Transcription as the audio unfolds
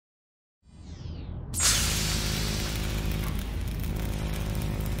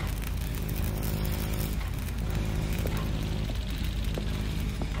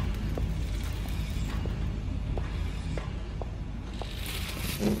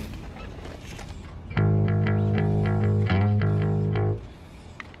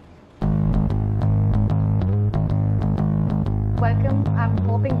welcome. I'm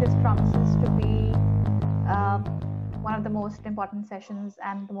hoping this promises to be uh, one of the most important sessions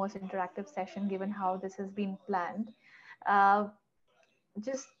and the most interactive session, given how this has been planned. Uh,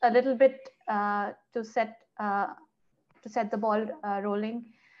 just a little bit to set the ball rolling.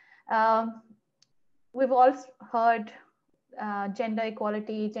 Um, we've all heard gender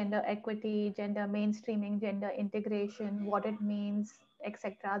equality, gender equity, gender mainstreaming, gender integration, what it means,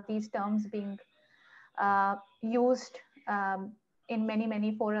 etc. These terms being used in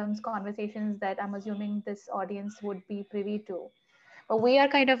many forums, conversations that I'm assuming this audience would be privy to. But we are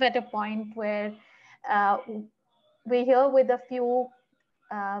kind of at a point where uh, we're here with a few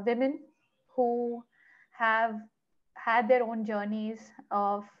women who have had their own journeys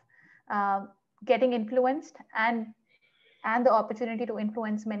of uh, getting influenced and the opportunity to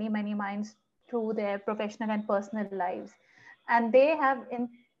influence many minds through their professional and personal lives. And they have,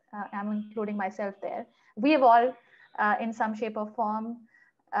 I'm including myself there, we have all, in some shape or form,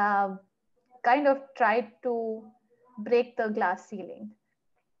 uh, kind of tried to break the glass ceiling.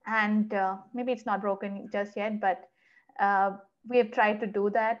 And maybe it's not broken just yet, but we have tried to do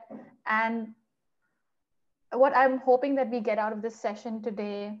that. And what I'm hoping that we get out of this session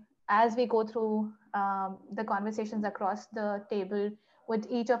today, as we go through the conversations across the table with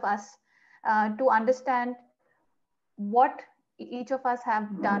each of us, to understand what each of us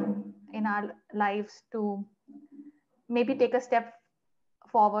have done in our lives to maybe take a step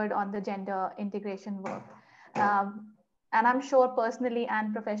forward on the gender integration work. And I'm sure personally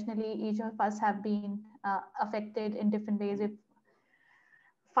and professionally, each of us have been affected in different ways. If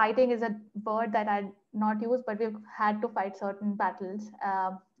fighting is a word that I'd not use, but we've had to fight certain battles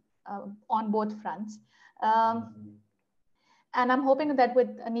on both fronts. And I'm hoping that with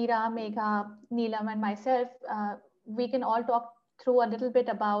Anira, Megha, Neelam, and myself, we can all talk through a little bit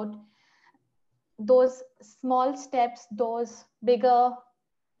about those small steps, those bigger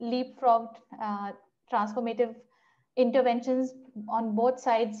leapfrogged transformative interventions on both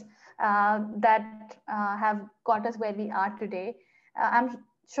sides that have got us where we are today. I'm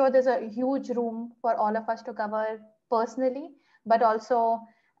sure there's a huge room for all of us to cover personally, but also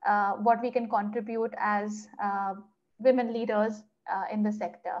what we can contribute as women leaders in the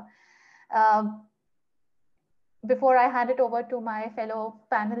sector. Before I hand it over to my fellow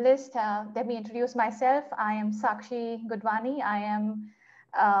panelists, let me introduce myself. I am Sakshi Gudwani. I am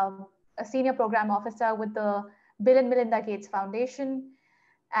a senior program officer with the Bill and Melinda Gates Foundation.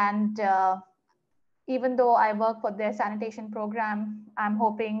 And even though I work for their sanitation program, I'm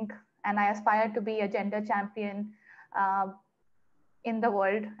hoping and I aspire to be a gender champion in the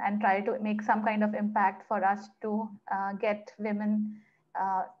world and try to make some kind of impact for us to get women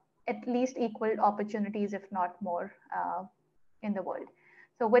at least equal opportunities, if not more, in the world.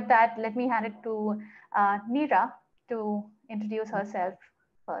 So with that, let me hand it to Neera to introduce herself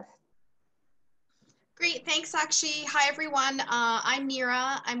first. Great, thanks Sakshi. Hi everyone, I'm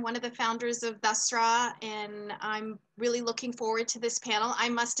Neera. I'm one of the founders of Dasra and I'm really looking forward to this panel. I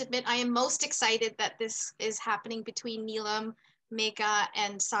must admit I am most excited that this is happening between Neelam, Megha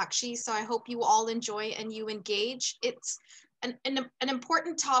and Sakshi, so I hope you all enjoy and you engage. It's an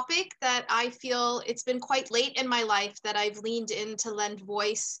important topic that I feel it's been quite late in my life that I've leaned in to lend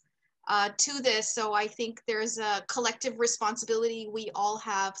voice to this, so I think there's a collective responsibility we all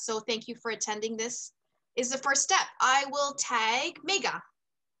have, so thank you for attending this. Is the first step. I will tag Megha.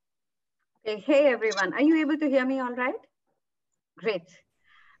 Okay, hey everyone, are you able to hear me all right? Great.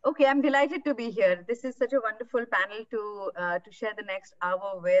 Okay, I'm delighted to be here. This is such a wonderful panel to share the next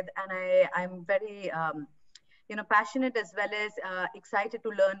hour with, and I'm very passionate as well as excited to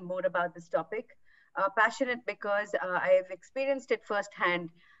learn more about this topic. Passionate because I have experienced it firsthand,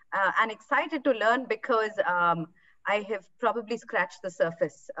 and excited to learn because I have probably scratched the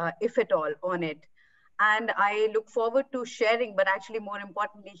surface, if at all, on it. And I look forward to sharing, but actually more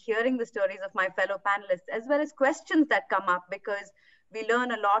importantly, hearing the stories of my fellow panelists, as well as questions that come up, because we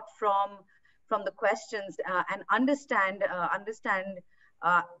learn a lot from the questions and understand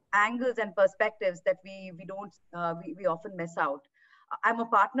angles and perspectives that we often miss out. I'm a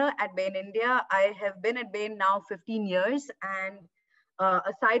partner at Bain India. I have been at Bain now 15 years. And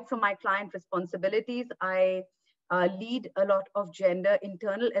aside from my client responsibilities, I lead a lot of gender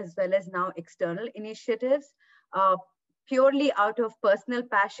internal as well as now external initiatives, purely out of personal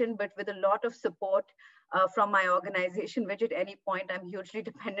passion, but with a lot of support from my organization, which at any point I'm hugely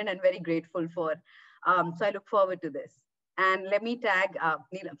dependent and very grateful for. So I look forward to this. And let me tag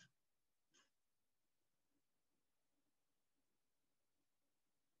Neelam.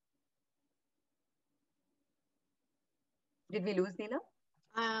 Did we lose Neelam?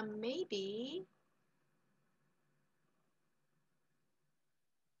 Maybe.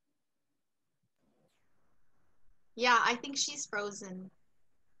 Yeah, I think she's frozen.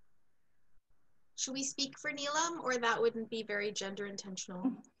 Should we speak for Neelam, or that wouldn't be very gender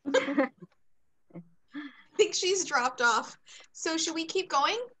intentional? I think she's dropped off. So should we keep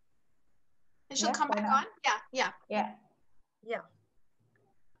going? And she'll Yeah, come why back not? on? Yeah, yeah. Yeah. Yeah.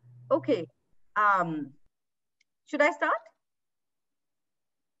 Okay. Should I start?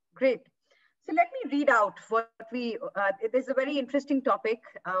 Great. So let me read out what there's a very interesting topic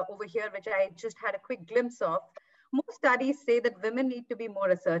over here, which I just had a quick glimpse of. Most studies say that women need to be more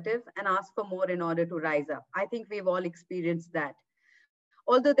assertive and ask for more in order to rise up. I think we've all experienced that.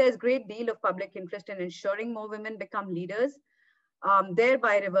 Although there's great deal of public interest in ensuring more women become leaders,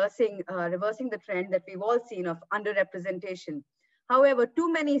 thereby reversing the trend that we've all seen of underrepresentation. However, too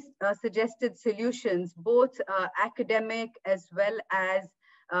many suggested solutions, both academic as well as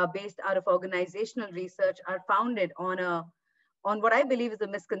based out of organizational research, are founded on what I believe is a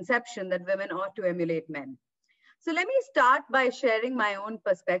misconception that women ought to emulate men. So let me start by sharing my own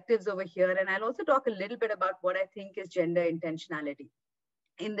perspectives over here, and I'll also talk a little bit about what I think is gender intentionality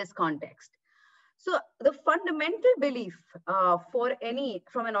in this context. So the fundamental belief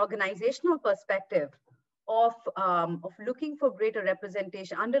from an organizational perspective of looking for greater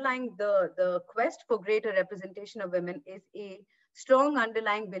representation, underlying the quest for greater representation of women is a strong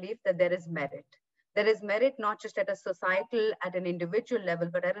underlying belief that there is merit. There is merit not just at a societal, at an individual level,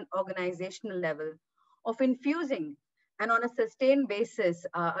 but at an organizational level of infusing and on a sustained basis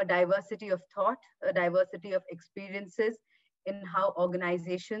a diversity of thought, a diversity of experiences in how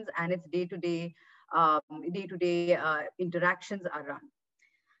organizations and its day-to-day interactions are run.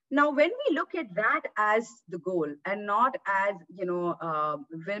 Now, when we look at that as the goal and not as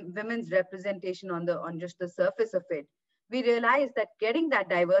women's representation on just the surface of it, we realize that getting that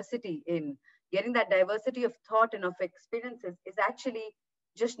diversity getting that diversity of thought and of experiences is actually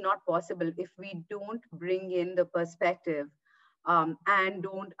just not possible if we don't bring in the perspective and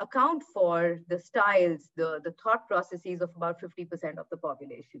don't account for the styles, the thought processes of about 50% of the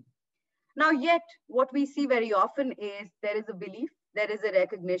population. Now, yet, what we see very often is there is a belief, there is a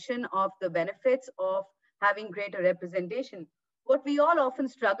recognition of the benefits of having greater representation. What we all often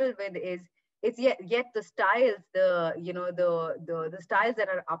struggle with is yet the styles, the styles that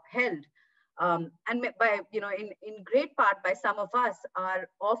are upheld, and by in great part by some of us are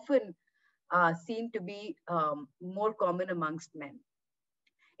often seen to be more common amongst men.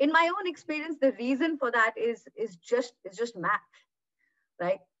 In my own experience, the reason for that is just math,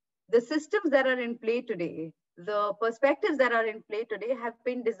 right? The systems that are in play today, the perspectives that are in play today have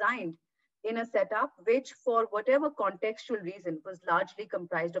been designed in a setup which, for whatever contextual reason, was largely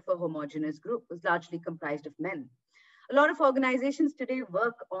comprised of a homogeneous group, was largely comprised of men. A lot of organizations today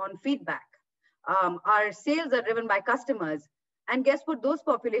work on feedback. Our sales are driven by customers. And guess what those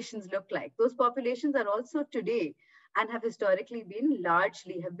populations look like? Those populations are also today and have historically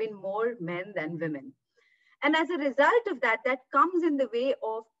have been more men than women. And as a result of that, that comes in the way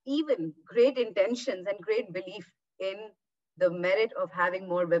of even great intentions and great belief in the merit of having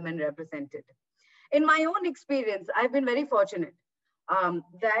more women represented. In my own experience, I've been very fortunate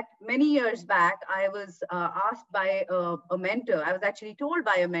that many years back, I was asked by a mentor. I was actually told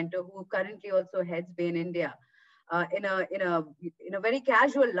by a mentor who currently also heads Bain India in a very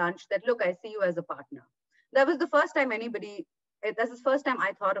casual lunch that, look, I see you as a partner. That was the first time that's the first time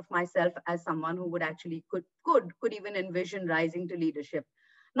I thought of myself as someone who would actually could even envision rising to leadership.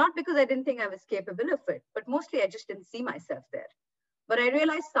 Not because I didn't think I was capable of it, but mostly I just didn't see myself there. But I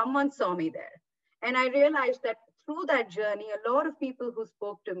realized someone saw me there. And I realized that through that journey, a lot of people who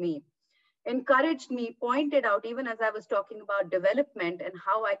spoke to me encouraged me, pointed out, even as I was talking about development and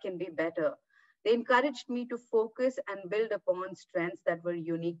how I can be better, they encouraged me to focus and build upon strengths that were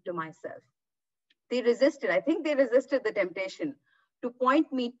unique to myself. I think they resisted the temptation to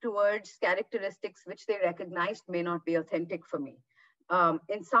point me towards characteristics which they recognized may not be authentic for me.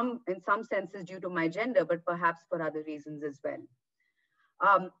 In some senses due to my gender, but perhaps for other reasons as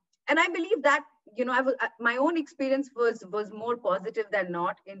well. And I believe that, my own experience was more positive than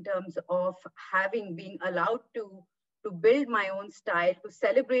not in terms of being allowed to build my own style, to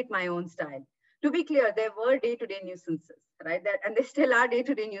celebrate my own style. To be clear, there were day-to-day nuisances, right? And there still are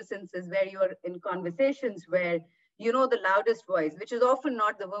day-to-day nuisances where you're in conversations where the loudest voice, which is often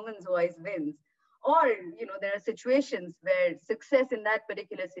not the woman's voice, wins. Or, there are situations where success in that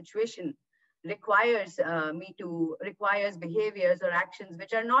particular situation requires behaviors or actions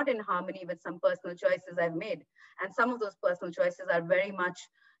which are not in harmony with some personal choices I've made. And some of those personal choices are very much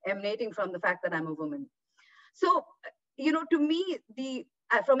emanating from the fact that I'm a woman. So, to me,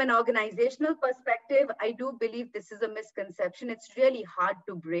 from an organizational perspective, I do believe this is a misconception. It's really hard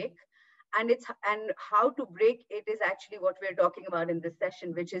to break. and how to break it is actually what we're talking about in this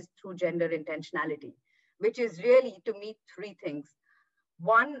session, which is through gender intentionality, which is really, to me, three things.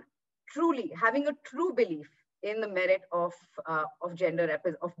 One, truly having a true belief in the merit of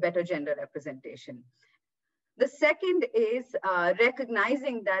better gender representation. The second is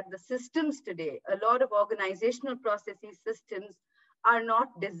recognizing that the systems today, a lot of organizational processes, systems are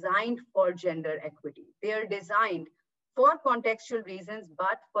not designed for gender equity. They are designed for contextual reasons,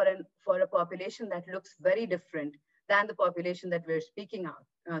 but for a population that looks very different than the population that we're speaking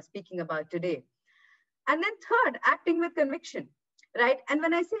about today. And then third, acting with conviction, right? And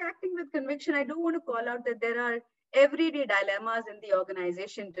when I say acting with conviction, I do want to call out that there are everyday dilemmas in the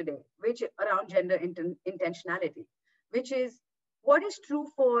organization today, which around gender intentionality, which is what is true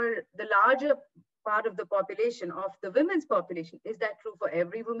for the larger part of the population, of the women's population. Is that true for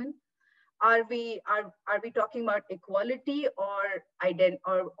every woman? Are we talking about equality or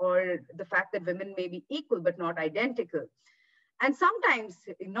the fact that women may be equal but not identical? And sometimes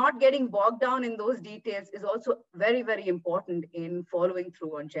not getting bogged down in those details is also very, very important in following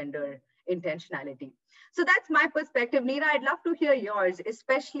through on gender intentionality. So that's my perspective. Neera, I'd love to hear yours,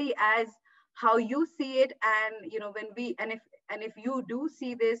 especially as how you see it. And, if you do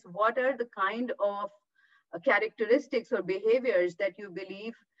see this, what are the kind of characteristics or behaviors that you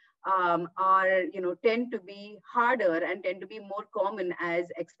believe tend to be harder and tend to be more common as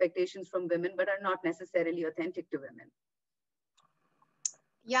expectations from women, but are not necessarily authentic to women?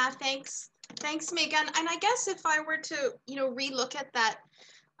 Yeah, thanks. Thanks, Megan. And I guess if I were to, relook at that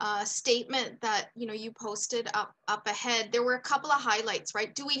statement that, you posted up ahead, there were a couple of highlights,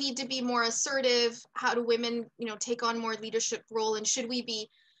 right? Do we need to be more assertive? How do women, take on more leadership role? And should we be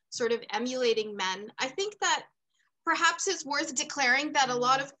sort of emulating men? I think that perhaps it's worth declaring that a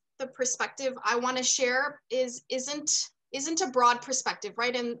lot of the perspective I want to share isn't a broad perspective,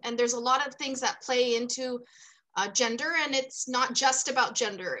 right? And there's a lot of things that play into gender, and it's not just about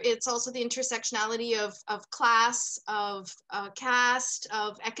gender. It's also the intersectionality of class, of caste,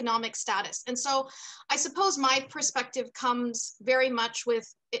 of economic status. And so I suppose my perspective comes very much with,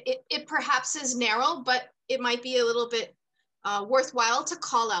 it perhaps is narrow, but it might be a little bit worthwhile to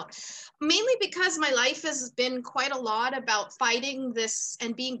call out, mainly because my life has been quite a lot about fighting this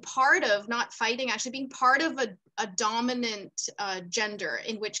and being part of, not fighting, actually being part of a dominant gender,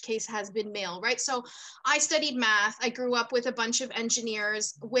 in which case has been male, right? So I studied math. I grew up with a bunch of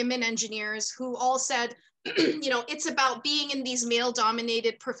engineers, women engineers, who all said, it's about being in these male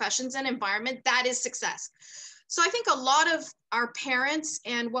dominated professions and environment. That is success. So I think a lot of our parents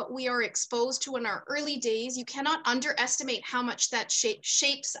and what we are exposed to in our early days, you cannot underestimate how much that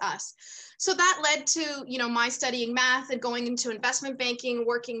shapes us. So that led to, my studying math and going into investment banking,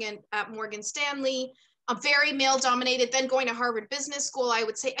 working at Morgan Stanley, a very male dominated, then going to Harvard Business School, I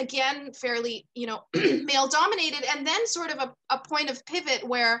would say, again, fairly, male dominated, and then sort of a point of pivot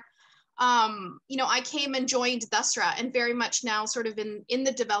where, I came and joined Dasra, and very much now sort of in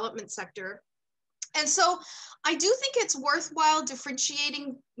the development sector. And so I do think it's worthwhile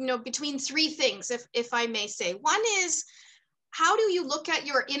differentiating, between three things, if I may say. One is, how do you look at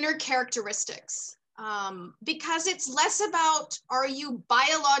your inner characteristics? Because it's less about, are you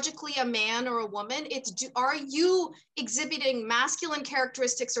biologically a man or a woman? It's, are you exhibiting masculine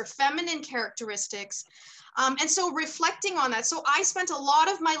characteristics or feminine characteristics? And so reflecting on that. So I spent a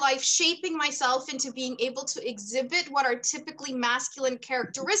lot of my life shaping myself into being able to exhibit what are typically masculine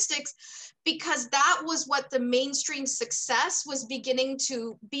characteristics, because that was what the mainstream success was beginning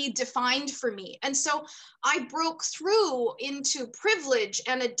to be defined for me. And so I broke through into privilege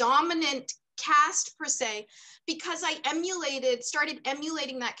and a dominant caste per se, because I started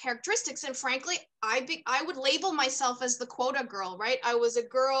emulating that characteristics. And frankly, I would label myself as the quota girl, right? I was a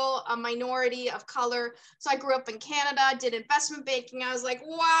girl, a minority of color. So I grew up in Canada, did investment banking. I was like,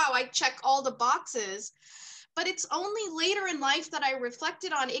 wow, I check all the boxes. But it's only later in life that I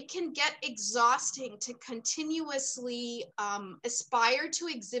reflected on, it can get exhausting to continuously aspire to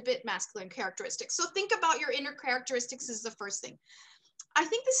exhibit masculine characteristics. So think about your inner characteristics is the first thing. I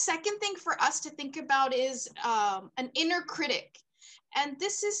think the second thing for us to think about is an inner critic. And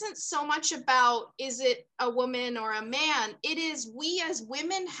this isn't so much about, is it a woman or a man? It is, we as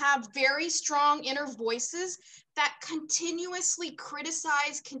women have very strong inner voices that continuously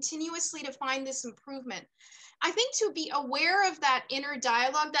criticize, continuously to find this improvement. I think to be aware of that inner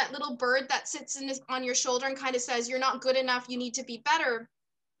dialogue, that little bird that sits on your shoulder and kind of says, you're not good enough, you need to be better.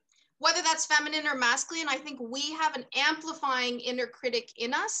 Whether that's feminine or masculine, I think we have an amplifying inner critic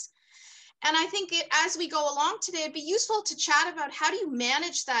in us. And I think as we go along today, it'd be useful to chat about how do you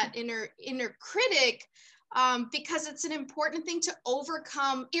manage that inner critic because it's an important thing to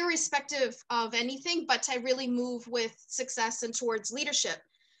overcome irrespective of anything, but to really move with success and towards leadership.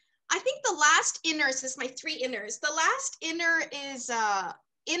 I think the last inner, so this is my 3 inners. The last inner is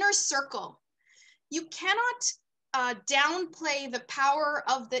inner circle. You cannot downplay the power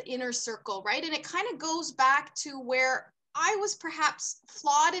of the inner circle, right? And it kind of goes back to where I was perhaps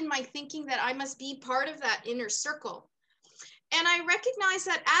flawed in my thinking that I must be part of that inner circle. And I recognize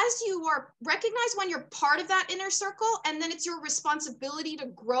that as you recognize when you're part of that inner circle, and then it's your responsibility to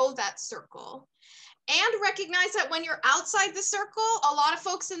grow that circle. And recognize that when you're outside the circle, a lot of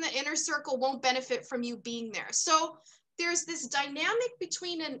folks in the inner circle won't benefit from you being there. So there's this dynamic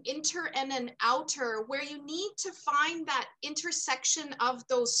between an inner and an outer where you need to find that intersection of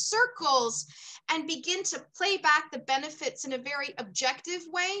those circles and begin to play back the benefits in a very objective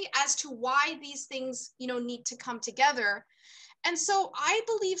way as to why these things, need to come together. And so I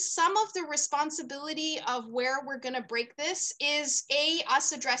believe some of the responsibility of where we're going to break this is A,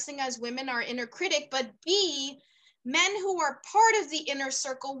 us addressing as women our inner critic, but B, men who are part of the inner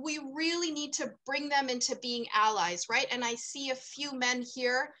circle, we really need to bring them into being allies, right? And I see a few men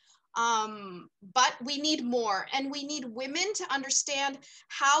here, but we need more. And we need women to understand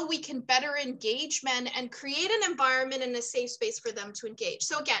how we can better engage men and create an environment and a safe space for them to engage.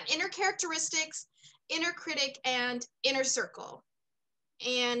 So again, inner characteristics, inner critic, and inner circle.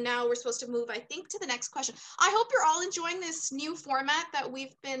 And now we're supposed to move, I think, to the next question. I hope you're all enjoying this new format that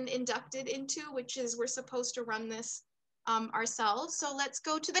we've been inducted into, which is we're supposed to run this ourselves. So let's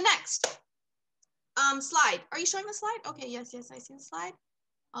go to the next slide. Are you showing the slide? Okay, yes, I see the slide.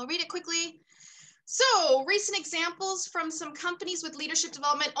 I'll read it quickly. So, recent examples from some companies with leadership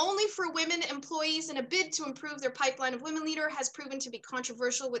development only for women employees in a bid to improve their pipeline of women leader has proven to be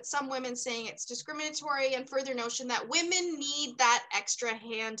controversial, with some women saying it's discriminatory and further notion that women need that extra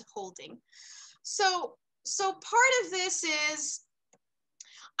hand holding. So part of this is,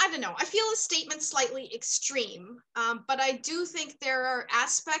 I don't know, I feel a statement slightly extreme, but I do think there are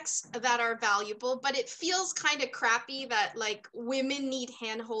aspects that are valuable, but it feels kind of crappy that like women need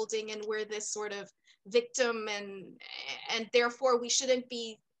hand holding and we're this sort of victim and therefore we shouldn't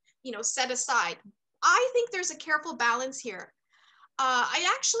be, set aside. I think there's a careful balance here. I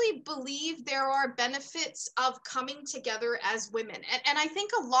actually believe there are benefits of coming together as women. And I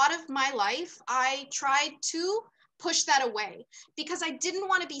think a lot of my life, I tried to push that away because I didn't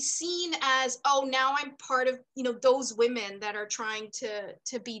want to be seen as, oh, now I'm part of, those women that are trying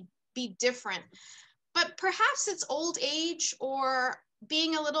to be different. But perhaps it's old age or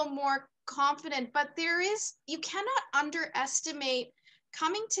being a little more confident, but you cannot underestimate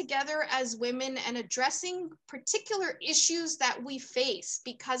coming together as women and addressing particular issues that we face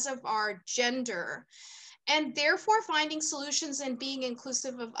because of our gender, and therefore finding solutions and being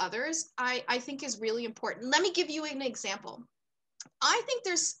inclusive of others, I think is really important. Let me give you an example. I think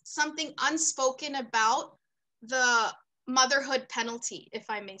there's something unspoken about the motherhood penalty, if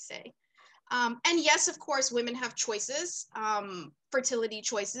I may say. And yes, of course, women have choices, fertility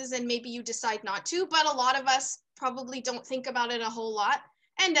choices, and maybe you decide not to, but a lot of us probably don't think about it a whole lot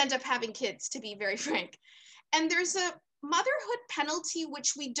and end up having kids, to be very frank. And there's a motherhood penalty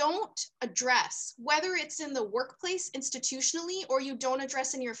which we don't address, whether it's in the workplace institutionally or you don't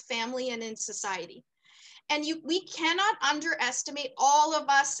address in your family and in society. And we cannot underestimate, all of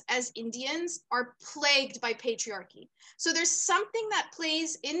us as Indians are plagued by patriarchy. So there's something that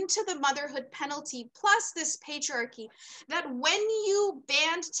plays into the motherhood penalty plus this patriarchy that when you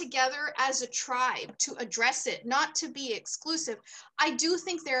band together as a tribe to address it, not to be exclusive, I do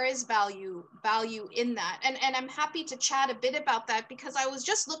think there is value in that. And I'm happy to chat a bit about that because I was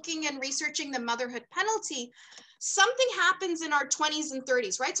just looking and researching the motherhood penalty. Something happens in our 20s and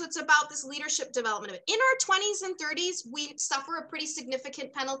 30s, right? So it's about this leadership development. In our 20s and 30s, we suffer a pretty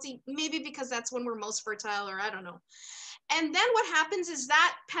significant penalty, maybe because that's when we're most fertile, or I don't know. And then what happens is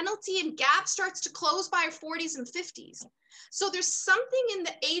that penalty and gap starts to close by our 40s and 50s. So there's something in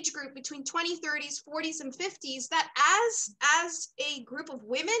the age group between 20, 30s, 40s, and 50s that as a group of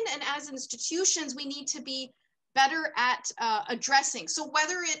women and as institutions, we need to be better at addressing. So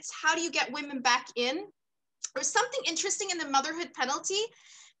whether it's how do you get women back in, there's something interesting in the motherhood penalty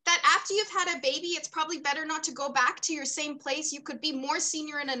that after you've had a baby, it's probably better not to go back to your same place. You could be more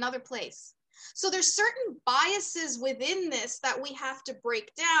senior in another place. So there's certain biases within this that we have to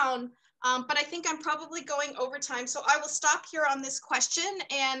break down. But I think I'm probably going over time. So I will stop here on this question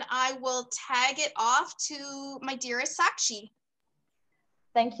and I will tag it off to my dearest Sakshi.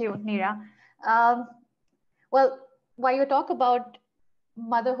 Thank you, Neera. Well, while you talk about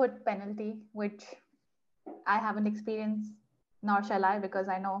motherhood penalty, which I haven't experienced nor shall I, because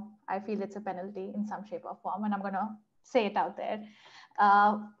I feel it's a penalty in some shape or form, and I'm going to say it out there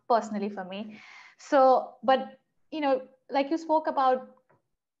personally for me. So, but, like you spoke about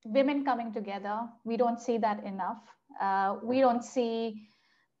women coming together, we don't see that enough. We don't see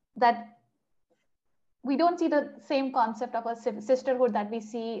that. We don't see the same concept of a sisterhood that we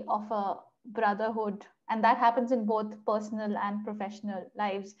see of a brotherhood, and that happens in both personal and professional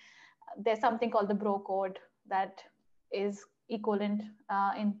lives. There's something called the bro code that is equivalent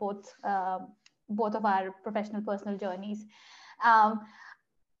in both of our professional personal journeys.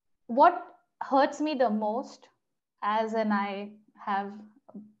 What hurts me the most, as in I have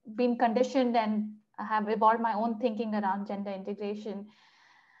been conditioned and have evolved my own thinking around gender integration.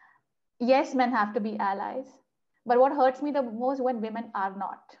 Yes, men have to be allies, but what hurts me the most when women are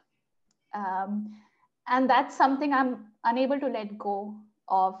not. And that's something I'm unable to let go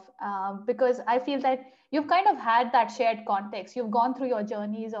of, because I feel that you've kind of had that shared context. You've gone through your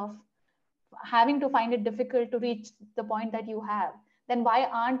journeys of having to find it difficult to reach the point that you have. Then why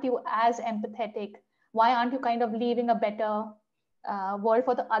aren't you as empathetic? Why aren't you kind of leaving a better world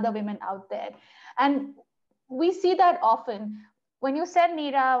for the other women out there? And we see that often. When you said,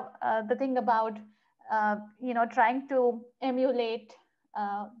 Neera, the thing about trying to emulate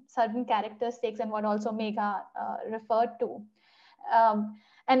certain characteristics, and what also Megha referred to,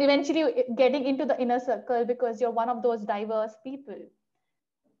 and eventually getting into the inner circle because you're one of those diverse people.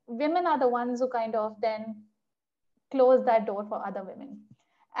 Women are the ones who kind of then close that door for other women,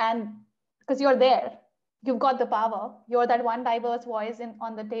 and because you're there, you've got the power, you're that one diverse voice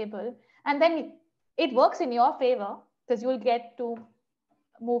on the table, and then it works in your favor because you'll get to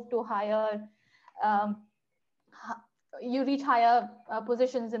move to higher, you reach higher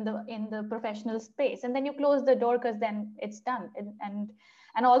positions in the professional space, and then you close the door because then it's done.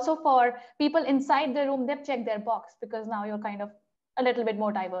 And also for people inside the room, they've checked their box because now you're kind of a little bit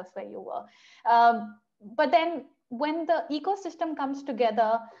more diverse where you were. But then when the ecosystem comes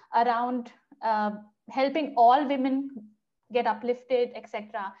together around helping all women get uplifted,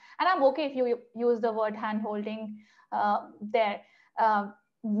 etc., and I'm okay if you use the word hand-holding there.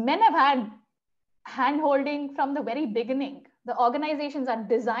 Men have had hand-holding from the very beginning. The organizations are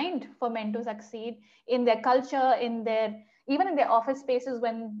designed for men to succeed in their culture, even in their office spaces,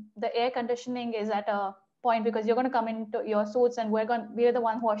 when the air conditioning is at a point, because you're going to come into your suits and we're the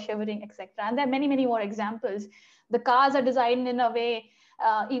ones who are shivering, etc. And there are many, many more examples. The cars are designed in a way,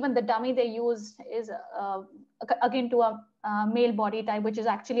 even the dummy they use is akin to a male body type, which is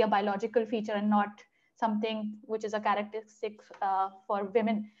actually a biological feature and not something which is a characteristic for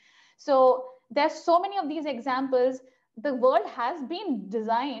women. So there's so many of these examples. The world has been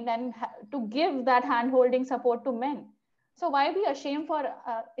designed and to give that hand-holding support to men. So why be ashamed for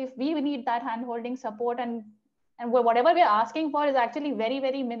if we need that hand-holding support, and whatever we're asking for is actually very,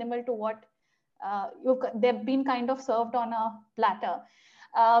 very minimal to what they've been kind of served on a platter.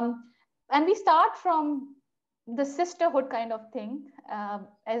 And we start from the sisterhood kind of thing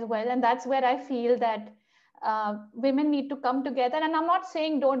as well. And that's where I feel that women need to come together. And I'm not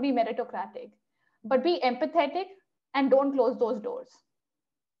saying don't be meritocratic, but be empathetic and don't close those doors.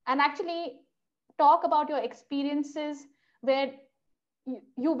 And actually talk about your experiences where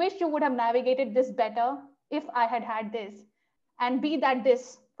you wish you would have navigated this better if I had this, and be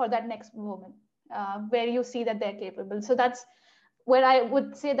this for that next woman where you see that they're capable. So that's where I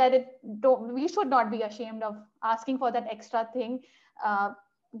would say that we should not be ashamed of asking for that extra thing,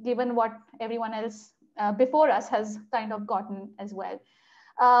 given what everyone else before us has kind of gotten as well.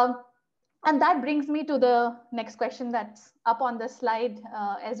 And that brings me to the next question that's up on the slide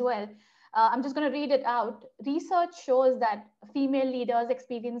as well. I'm just going to read it out. Research shows that female leaders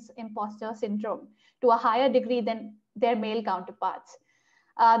experience imposter syndrome to a higher degree than their male counterparts.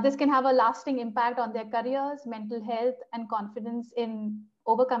 This can have a lasting impact on their careers, mental health, and confidence in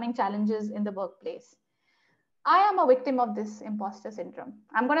overcoming challenges in the workplace. I am a victim of this imposter syndrome.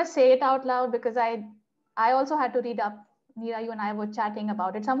 I'm going to say it out loud because I also had to read up. Neera, you and I were chatting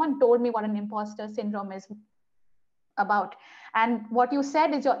about it. Someone told me what an imposter syndrome is about. And what you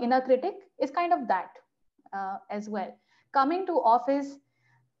said is your inner critic is kind of that as well. Coming to office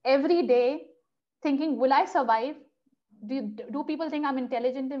every day thinking, will I survive? Do people think I'm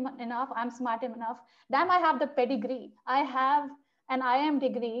intelligent enough? I'm smart enough? Damn, I have the pedigree. I have an IM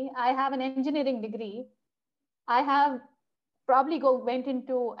degree. I have an engineering degree. I have probably went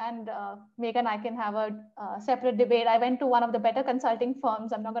into, and Megha and I can have a separate debate. I went to one of the better consulting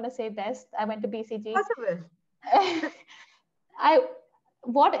firms. I'm not going to say best. I went to BCG. Possible.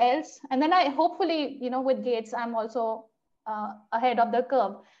 What else? And then I hopefully, with Gates, I'm also ahead of the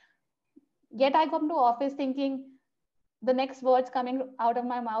curve. Yet I come to office thinking, the next words coming out of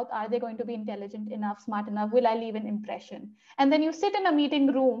my mouth, are they going to be intelligent enough, smart enough? Will I leave an impression? And then you sit in a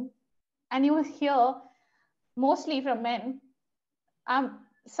meeting room and you hear mostly from men,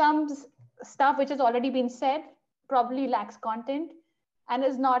 some stuff which has already been said probably lacks content and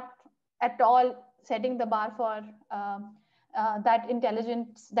is not at all setting the bar for that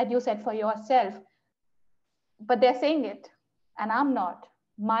intelligence that you set for yourself. But they're saying it, and I'm not.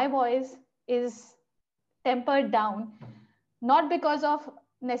 My voice is tempered down, not because of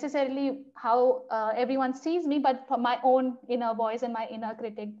necessarily how everyone sees me, but for my own inner voice and my inner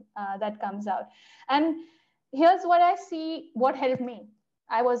critic that comes out. And here's what I see, what helped me.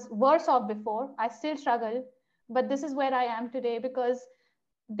 I was worse off before. I still struggle, but this is where I am today, because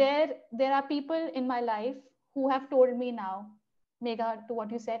there are people in my life who have told me now, Megha, to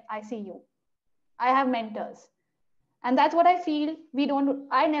what you said, I see you. I have mentors. And that's what I feel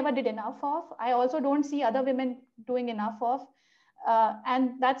I never did enough of. I also don't see other women doing enough of.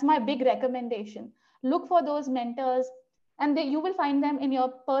 And that's my big recommendation. Look for those mentors, and you will find them in your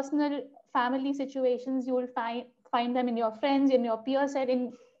personal family situations. You will find them in your friends, in your peer set,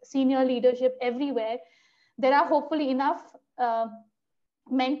 in senior leadership, everywhere. There are hopefully enough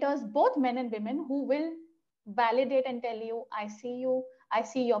mentors, both men and women, who will validate and tell you, I see you, I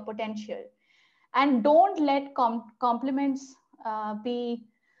see your potential. And don't let compliments be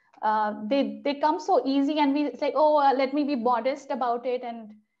they come so easy, and we say, oh, let me be modest about it,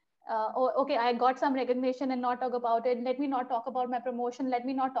 and oh, okay, I got some recognition and not talk about it. Let me not talk about my promotion. Let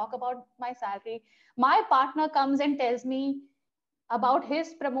me not talk about my salary. My partner comes and tells me about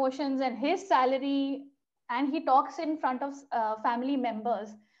his promotions and his salary, and he talks in front of family members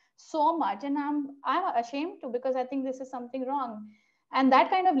so much, and I'm ashamed to, because I think this is something wrong, and that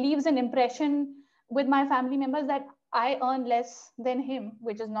kind of leaves an impression with my family members that I earn less than him,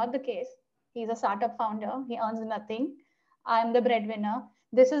 which is not the case. He's a startup founder. He earns nothing. I'm the breadwinner.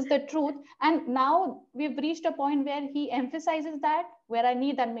 This is the truth. And now we've reached a point where he emphasizes that, where I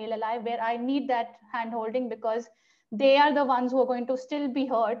need that male ally, where I need that hand holding, because they are the ones who are going to still be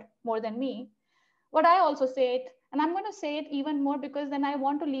heard more than me. But I also say it, and I'm going to say it even more, because then I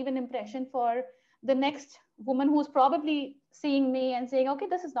want to leave an impression for the next woman who's probably seeing me and saying, okay,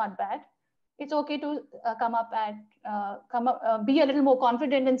 this is not bad. It's okay to be a little more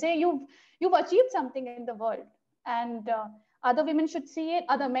confident and say you've achieved something in the world, and other women should see it,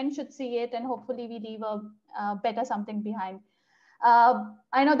 other men should see it, and hopefully we leave a better something behind.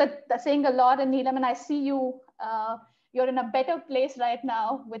 I know that's saying a lot, and Neelam, and I see you. You're in a better place right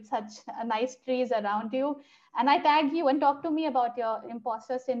now with such nice trees around you. And I tag you and talk to me about your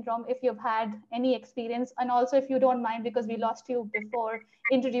imposter syndrome if you've had any experience. And also, if you don't mind, because we lost you before,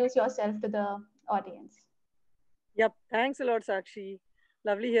 introduce yourself to the audience. Yep. Thanks a lot, Sakshi.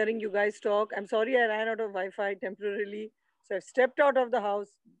 Lovely hearing you guys talk. I'm sorry I ran out of Wi-Fi temporarily. So I've stepped out of the house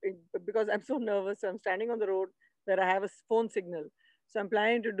because I'm so nervous. So I'm standing on the road where I have a phone signal. So I'm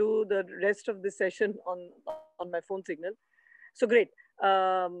planning to do the rest of this session on my phone signal. So great.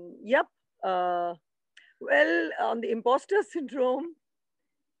 Yep. Well, on the imposter syndrome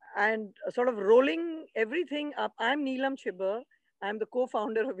and sort of rolling everything up, I'm Neelam Chibber. I'm the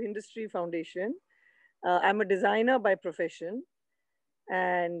co-founder of Industry Foundation. I'm a designer by profession.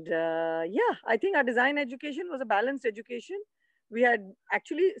 And yeah, I think our design education was a balanced education. We had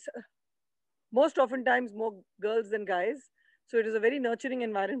actually most oftentimes more girls than guys. So it was a very nurturing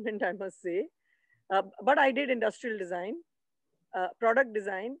environment, I must say. But I did industrial design, product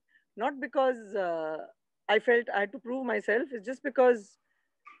design, not because I felt I had to prove myself. It's just because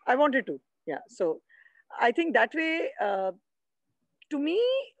I wanted to. Yeah. So I think that way, to me,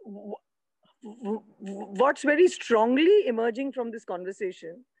 what's very strongly emerging from this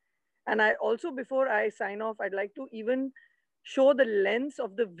conversation, and I also, before I sign off, I'd like to even show the lens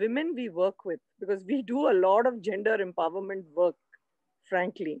of the women we work with, because we do a lot of gender empowerment work,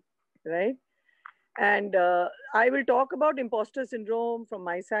 frankly, right? And I will talk about imposter syndrome from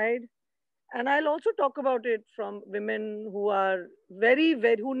my side. And I'll also talk about it from women who are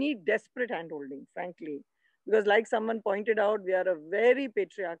who need desperate handholding, frankly. Because like someone pointed out, we are a very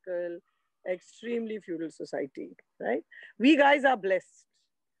patriarchal, extremely feudal society, right? We guys are blessed.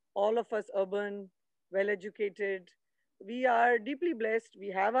 All of us urban, well-educated. We are deeply blessed. We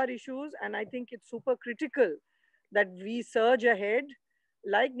have our issues. And I think it's super critical that we surge ahead.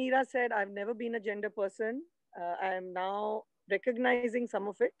 Like Neera said, I've never been a gender person. I am now recognizing some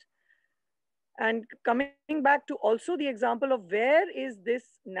of it. And coming back to also the example of where is this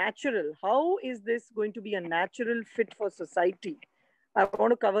natural? How is this going to be a natural fit for society? I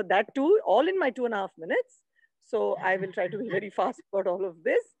want to cover that too, all in my 2.5 minutes. So I will try to be very fast about all of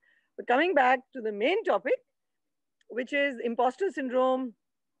this. But coming back to the main topic, which is imposter syndrome.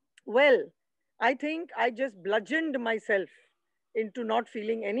 Well, I think I just bludgeoned myself into not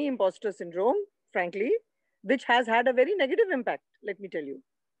feeling any imposter syndrome, frankly, which has had a very negative impact, let me tell you.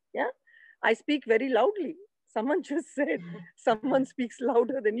 Yeah. I speak very loudly. Someone just said, someone speaks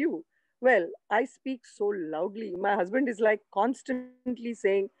louder than you. Well, I speak so loudly. My husband is like constantly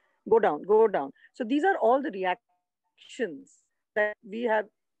saying, go down, go down. So these are all the reactions that we have.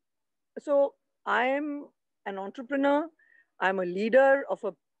 So I am an entrepreneur. I'm a leader of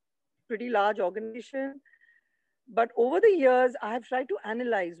a pretty large organization. But over the years, I have tried to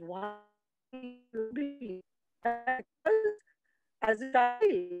analyze why I speak loudly. Right? Because as a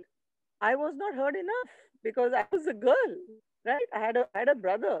child, I was not heard enough because I was a girl, right? I had a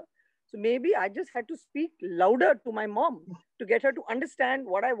brother. So maybe I just had to speak louder to my mom to get her to understand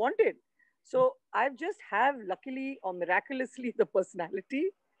what I wanted. So I just have, luckily or miraculously, the personality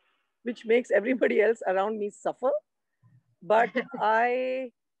which makes everybody else around me suffer. But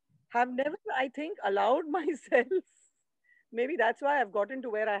I have never, I think, allowed myself. Maybe that's why I've gotten to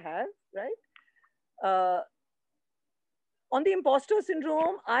where I have, right? Uh, on the imposter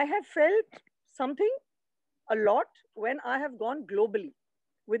syndrome, I have felt something a lot when I have gone globally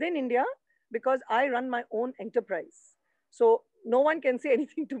within India because I run my own enterprise. So no one can say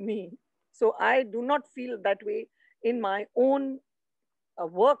anything to me. So I do not feel that way in my own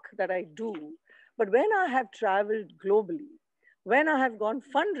work that I do. But when I have traveled globally, when I have gone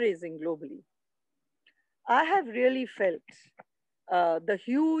fundraising globally, I have really felt the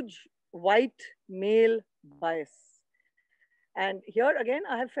huge white male bias. And here again,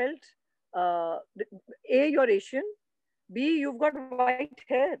 I have felt A, you're Asian, B, you've got white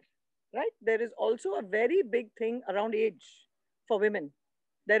hair, right? There is also a very big thing around age for women.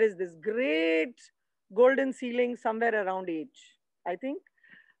 There is this great golden ceiling somewhere around age, I think.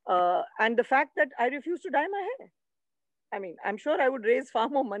 And the fact that I refuse to dye my hair. I mean, I'm sure I would raise far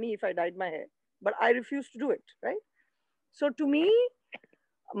more money if I dyed my hair, but I refuse to do it, right? So to me,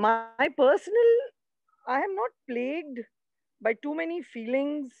 my personal, I am not plagued by too many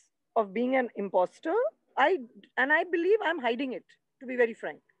feelings of being an imposter. I and I believe I'm hiding it, to be very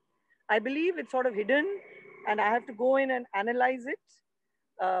frank. I believe it's sort of hidden and I have to go in and analyze it.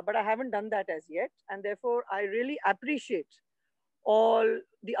 But I haven't done that as yet. And therefore, I really appreciate all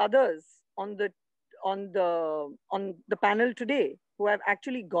the others on the panel today who have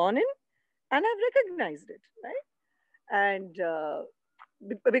actually gone in and have recognized it, right? And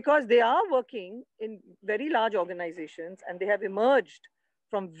because they are working in very large organizations and they have emerged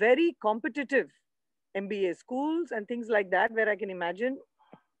from very competitive MBA schools and things like that, where I can imagine,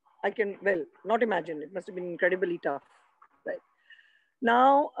 well, not imagine, it must have been incredibly tough, right?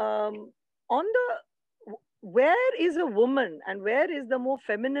 Now, on the, where is a woman and where is the more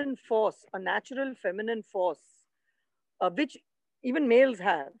feminine force, a natural feminine force, which even males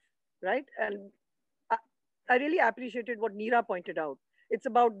have, right? And I really appreciated what Neera pointed out. It's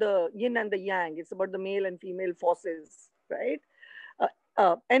about the yin and the yang. It's about the male and female forces, right?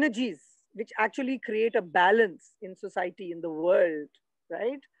 Energies which actually create a balance in society, in the world,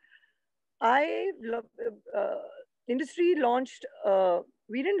 right? I love, industry launched,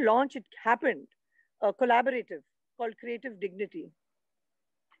 we didn't launch, it happened, a collaborative called Creative Dignity.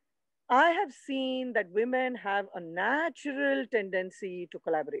 I have seen that women have a natural tendency to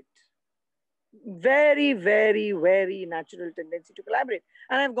collaborate. Very, very, very natural tendency to collaborate.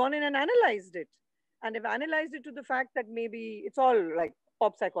 And I've gone in and analyzed it. And I've analyzed it to the fact that maybe it's all like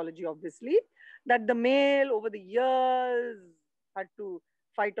pop psychology, obviously, that the male over the years had to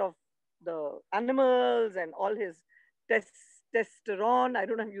fight off the animals and all his testosterone. I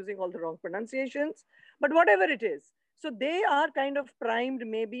don't know, I'm using all the wrong pronunciations, but whatever it is. So they are kind of primed,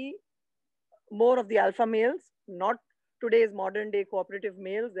 maybe more of the alpha males, not today's modern day cooperative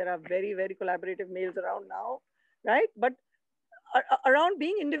males. There are very, very collaborative males around now, right? But around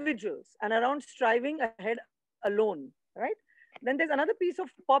being individuals and around striving ahead alone, right? Then there's another piece of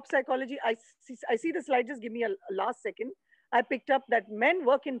pop psychology. I see the slide, just give me a last second. I picked up that men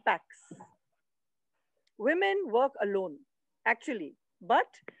work in packs. Women work alone, actually, but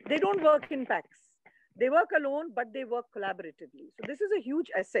they don't work in packs. They work alone, but they work collaboratively. So this is a huge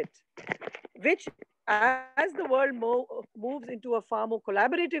asset, which as the world moves into a far more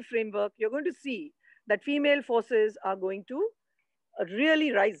collaborative framework, you're going to see that female forces are going to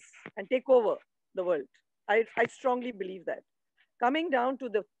really rise and take over the world. I strongly believe that. Coming down to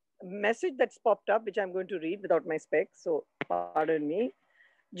the message that's popped up, which I'm going to read without my specs, so pardon me.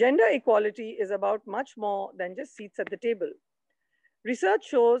 Gender equality is about much more than just seats at the table. Research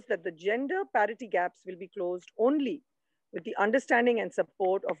shows that the gender parity gaps will be closed only with the understanding and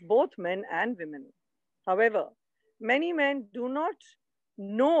support of both men and women. However, many men do not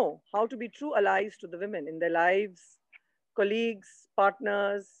know how to be true allies to the women in their lives, colleagues,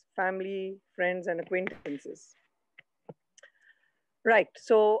 partners, family, friends, and acquaintances. Right.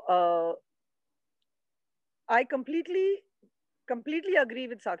 So I completely agree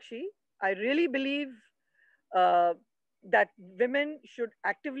with Sakshi. I really believe that women should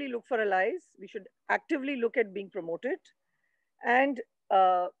actively look for allies. We should actively look at being promoted. And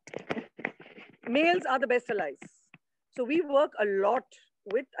males are the best allies. So we work a lot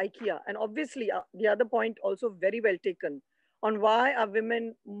with IKEA. And obviously, the other point also very well taken on why are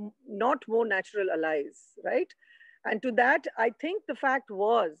women not more natural allies, right? And to that, I think the fact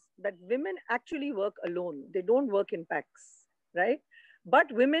was that women actually work alone. They don't work in packs, right?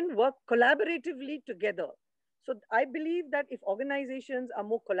 But women work collaboratively together. So I believe that if organizations are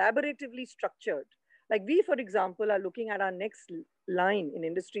more collaboratively structured, like we, for example, are looking at our next line in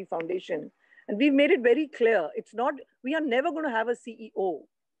Industry Foundation, and we've made it very clear, it's not, we are never going to have a CEO.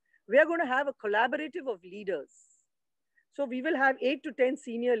 We are going to have a collaborative of leaders. So we will have 8 to 10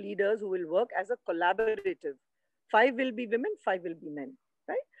 senior leaders who will work as a collaborative. 5 will be women, 5 will be men,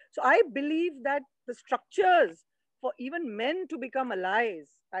 right? So I believe that the structures for even men to become allies,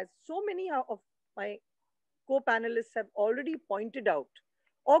 as so many of my co-panelists have already pointed out,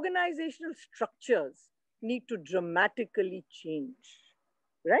 organizational structures need to dramatically change,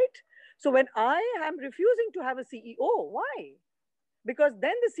 right? So when I am refusing to have a CEO, why? Because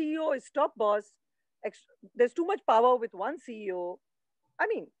then the CEO is top boss. There's too much power with one CEO. I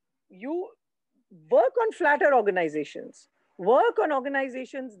mean, you work on flatter organizations, work on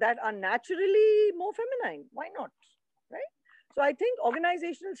organizations that are naturally more feminine. Why not? Right? So I think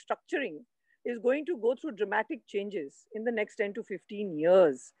organizational structuring is going to go through dramatic changes in the next 10 to 15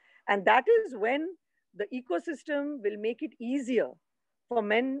 years. And that is when the ecosystem will make it easier for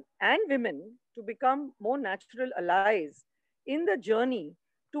men and women to become more natural allies in the journey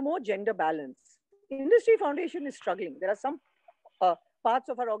to more gender balance. Industry Foundation is struggling. There are some parts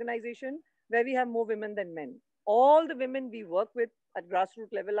of our organization where we have more women than men. All the women we work with at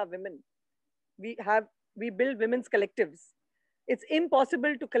grassroots level are women. We build women's collectives. It's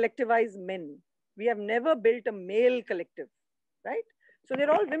impossible to collectivize men. We have never built a male collective, right? So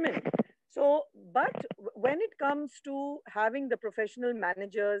they're all women. So, but when it comes to having the professional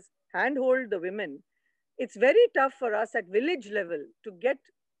managers handhold the women, it's very tough for us at village level to get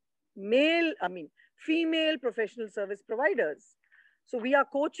female professional service providers. So we are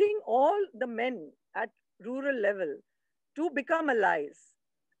coaching all the men at rural level to become allies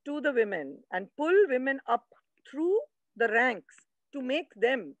to the women and pull women up through the ranks to make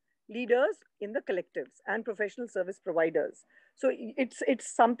them leaders in the collectives and professional service providers. So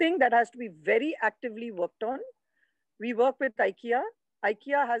it's something that has to be very actively worked on. We work with IKEA.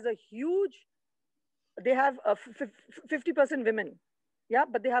 IKEA has a huge, they have 50% women. Yeah,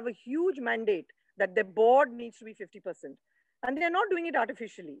 but they have a huge mandate that their board needs to be 50%. And they're not doing it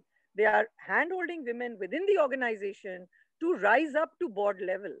artificially. They are handholding women within the organization to rise up to board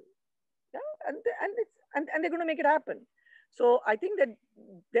level. Yeah, and they're going to make it happen. So I think that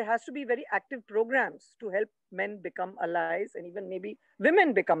there has to be very active programs to help men become allies and even maybe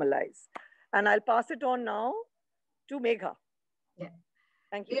women become allies. And I'll pass it on now to Megha. Yeah.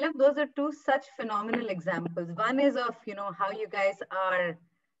 Thank you. Neelam, those are two such phenomenal examples. One is of, how you guys are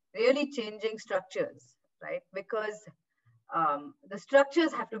really changing structures, right? Because the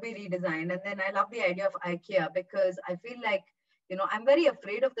structures have to be redesigned. And then I love the idea of IKEA because I feel like, I'm very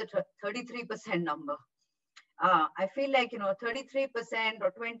afraid of the 33% number. I feel like, 33%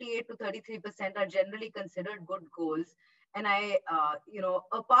 or 28 to 33% are generally considered good goals. And a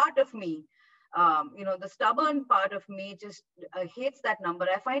part of me, the stubborn part of me just hates that number.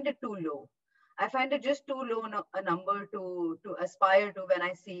 I find it too low. I find it just too low a number to aspire to when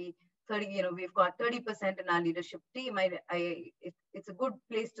I see 30, we've got 30% in our leadership team. It's a good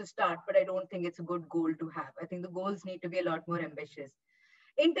place to start, but I don't think it's a good goal to have. I think the goals need to be a lot more ambitious.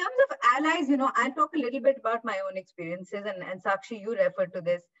 In terms of allies, I'll talk a little bit about my own experiences, and Sakshi, you referred to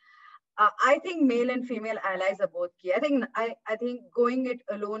this. I think male and female allies are both key. I think going it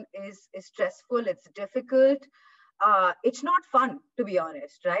alone is stressful. It's difficult. It's not fun, to be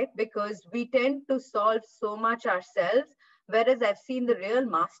honest, right? Because we tend to solve so much ourselves, whereas I've seen the real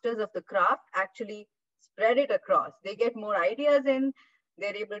masters of the craft actually spread it across. They get more ideas in.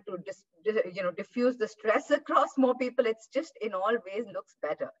 They're able to diffuse the stress across more people. It's just in all ways looks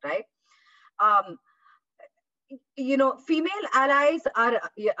better, right? Female allies are,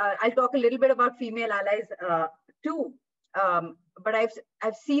 I'll talk a little bit about female allies too. But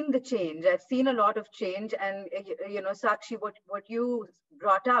I've seen the change. I've seen a lot of change. And, Sakshi, what you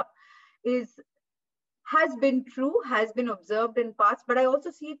brought up is has been true, has been observed in past, but I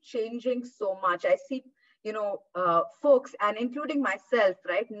also see it changing so much. I see, folks, and including myself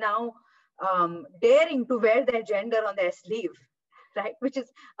right now, daring to wear their gender on their sleeve, right? Which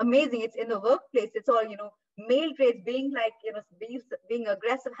is amazing. It's in the workplace. It's all, male traits, being like, being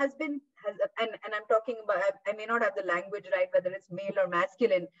aggressive and I'm talking about, I may not have the language right, whether it's male or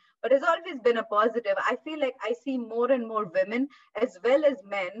masculine, but it's always been a positive. I feel like I see more and more women as well as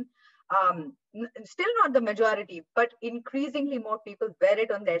men, still not the majority, but increasingly more people wear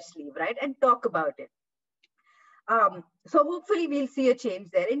it on their sleeve, right? And talk about it. So hopefully we'll see a change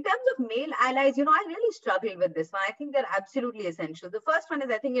there. In terms of male allies, I really struggle with this one. I think they're absolutely essential. The first one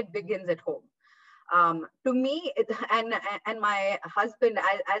is, I think it begins at home. To me, and my husband,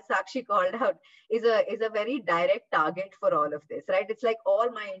 as Sakshi called out, is a very direct target for all of this, right? It's like all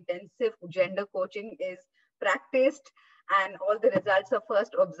my intensive gender coaching is practiced, and all the results are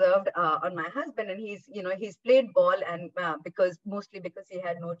first observed on my husband, and he's played ball, and mostly because he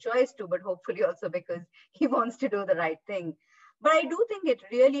had no choice to, but hopefully also because he wants to do the right thing. But I do think it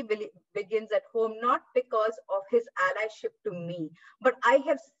really begins at home, not because of his allyship to me, but I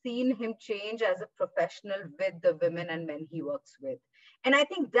have seen him change as a professional with the women and men he works with. And I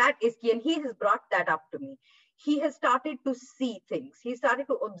think that is key. And he has brought that up to me. He has started to see things. He started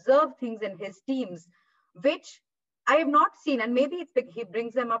to observe things in his teams, which I have not seen. And maybe he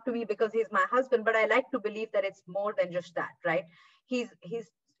brings them up to me because he's my husband, but I like to believe that it's more than just that, right? He's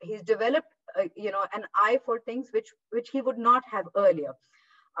developed an eye for things which he would not have earlier.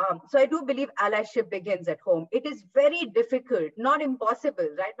 So I do believe allyship begins at home. It is very difficult, not impossible,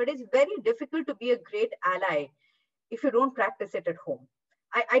 right? But it's very difficult to be a great ally if you don't practice it at home.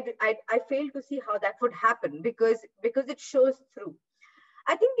 I fail to see how that would happen because it shows through.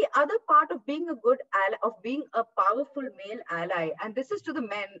 I think the other part of being a good ally, of being a powerful male ally, and this is to the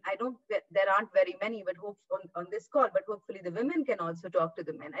men, I know that there aren't very many but on this call, but hopefully the women can also talk to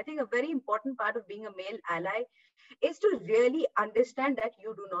the men. I think a very important part of being a male ally is to really understand that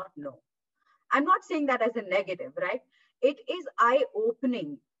you do not know. I'm not saying that as a negative, right? It is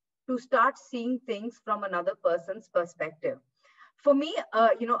eye-opening to start seeing things from another person's perspective. For me,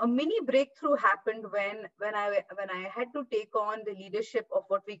 a mini breakthrough happened when I had to take on the leadership of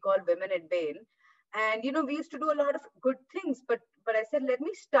what we call Women at Bain. And, we used to do a lot of good things, but I said, let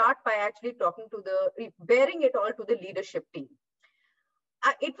me start by actually bearing it all to the leadership team.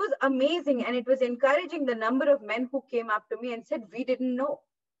 It was amazing. And it was encouraging, the number of men who came up to me and said, we didn't know.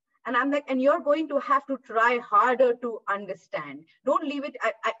 And I'm like, and you're going to have to try harder to understand. Don't leave it.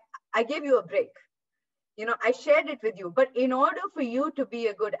 I gave you a break. I shared it with you, but in order for you to be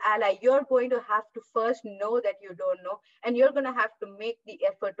a good ally, you're going to have to first know that you don't know, and you're going to have to make the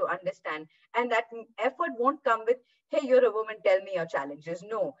effort to understand. And that effort won't come with, hey, you're a woman, tell me your challenges.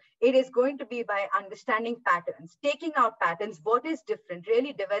 No, it is going to be by understanding patterns, taking out patterns, what is different,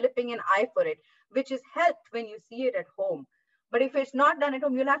 really developing an eye for it, which is helped when you see it at home. But if it's not done at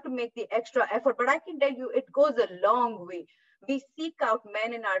home, you'll have to make the extra effort. But I can tell you, it goes a long way. We seek out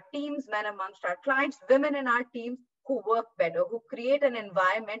men in our teams, men amongst our clients, women in our teams who work better, who create an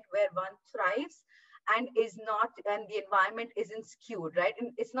environment where one thrives and the environment isn't skewed, right?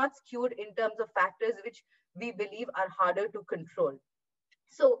 And it's not skewed in terms of factors which we believe are harder to control.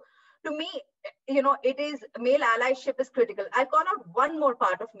 So to me, it is male allyship is critical. I'll call out one more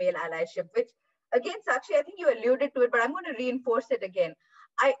part of male allyship, which again, Sakshi, I think you alluded to it, but I'm going to reinforce it again.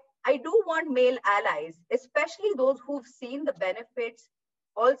 I do want male allies, especially those who've seen the benefits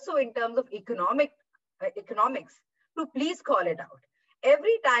also in terms of economics, to please call it out.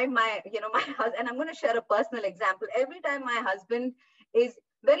 Every time my husband, and I'm going to share a personal example, every time my husband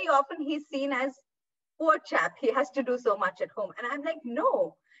very often he's seen as poor chap, he has to do so much at home. And I'm like,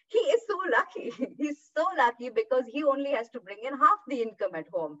 no, he is so lucky. He's so lucky because he only has to bring in half the income at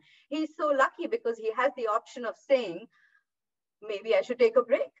home. He's so lucky because he has the option of saying, maybe I should take a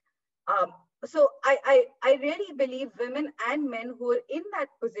break. So I really believe women and men who are in that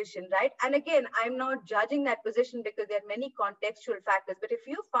position, right? And again, I'm not judging that position because there are many contextual factors, but if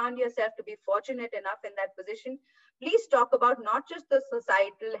you found yourself to be fortunate enough in that position, please talk about not just the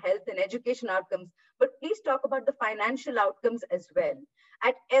societal health and education outcomes, but please talk about the financial outcomes as well.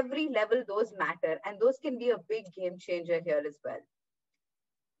 At every level, those matter, and those can be a big game changer here as well.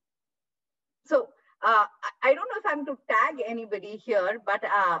 So I don't know if I'm to tag anybody here, but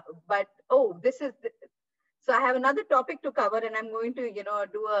so I have another topic to cover, and I'm going to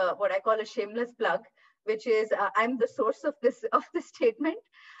do what I call a shameless plug, which is I'm the source of this statement.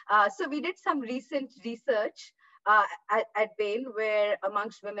 So we did some recent research at Bain, where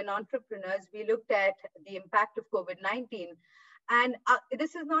amongst women entrepreneurs we looked at the impact of COVID-19. And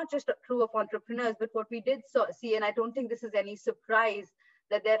this is not just true of entrepreneurs, but what we did see, and I don't think this is any surprise,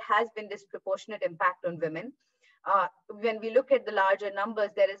 that there has been disproportionate impact on women. When we look at the larger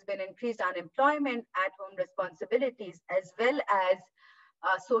numbers, there has been increased unemployment, at-home responsibilities, as well as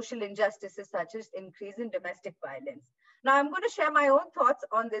social injustices such as increase in domestic violence. Now, I'm going to share my own thoughts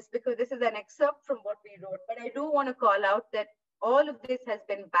on this because this is an excerpt from what we wrote, but I do want to call out that all of this has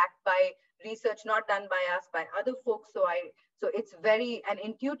been backed by research not done by us, by other folks. So it's very, and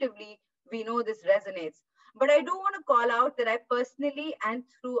intuitively, we know this resonates. But I do want to call out that I personally, and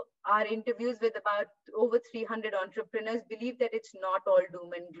through our interviews with about over 300 entrepreneurs, believe that it's not all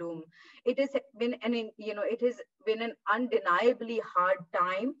doom and gloom. It has been an undeniably hard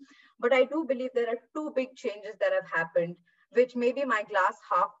time. But I do believe there are two big changes that have happened, which maybe my glass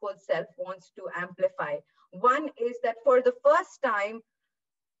half full self wants to amplify. One is that for the first time,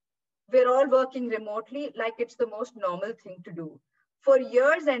 we're all working remotely like it's the most normal thing to do. For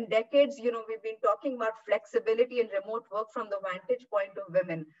years and decades, we've been talking about flexibility and remote work from the vantage point of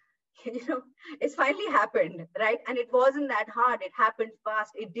women. It's finally happened, right? And it wasn't that hard. It happened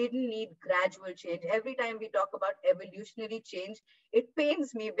fast. It didn't need gradual change. Every time we talk about evolutionary change, it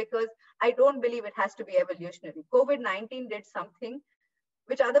pains me because I don't believe it has to be evolutionary. COVID-19 did something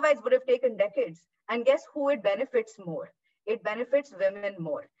which otherwise would have taken decades. And guess who it benefits more? It benefits women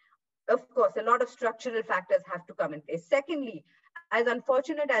more. Of course, a lot of structural factors have to come in place. Secondly, as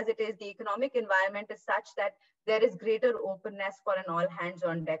unfortunate as it is, the economic environment is such that there is greater openness for an all hands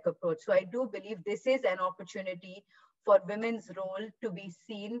on deck approach. So I do believe this is an opportunity for women's role to be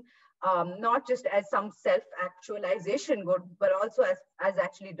seen, not just as some self-actualization good, but also as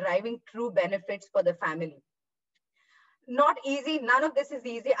actually driving true benefits for the family. Not easy. None of this is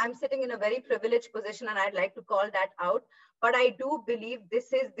easy. I'm sitting in a very privileged position and I'd like to call that out. But I do believe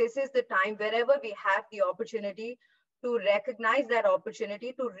this is the time wherever we have the opportunity to recognize that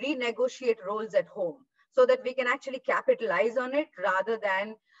opportunity to renegotiate roles at home so that we can actually capitalize on it rather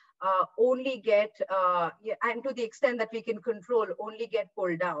than only get, and to the extent that we can control, only get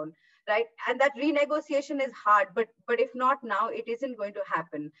pulled down, right? And that renegotiation is hard, but if not now, it isn't going to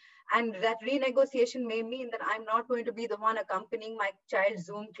happen. And that renegotiation may mean that I'm not going to be the one accompanying my child's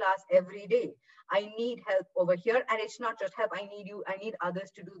Zoom class every day. I need help over here. And it's not just help, I need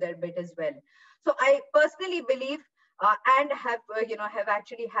others to do their bit as well. So I personally believe and have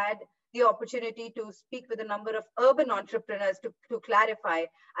actually had the opportunity to speak with a number of urban entrepreneurs to clarify.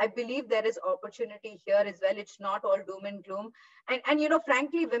 I believe there is opportunity here as well. It's not all doom and gloom. And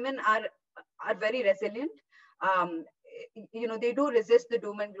frankly, women are very resilient. They do resist the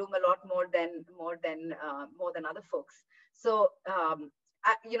doom and gloom a lot more than other folks. So,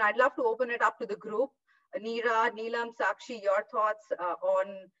 I'd love to open it up to the group. Neera, Neelam, Sakshi, your thoughts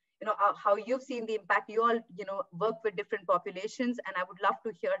on how you've seen the impact. You all, work with different populations, and I would love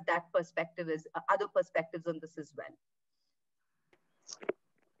to hear that perspective, other perspectives on this as well.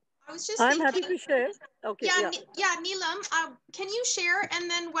 I was just I'm happy to share. Okay. Yeah, Neelam, can you share? And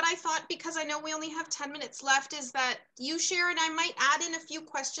then what I thought, because I know we only have 10 minutes left, is that you share, and I might add in a few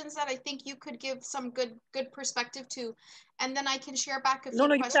questions that I think you could give some good perspective to, and then I can share back a few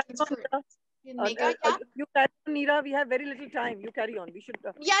questions for Megha. You carry on, Neera. We have very little time. You carry on. We should.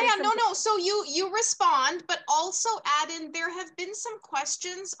 No. So you respond, but also add in. There have been some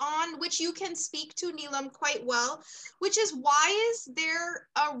questions on which you can speak to, Neelam, quite well, which is why is there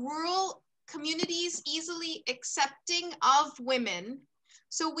a rural communities easily accepting of women?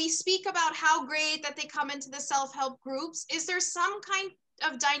 So we speak about how great that they come into the self-help groups. Is there some kind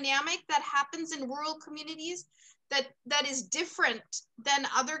of dynamic that happens in rural communities that is different than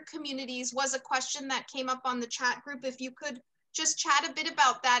other communities? Was a question that came up on the chat group. If you could just chat a bit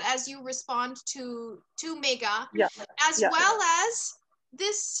about that as you respond to Megha, well as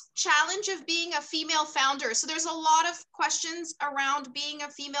this challenge of being a female founder. So there's a lot of questions around being a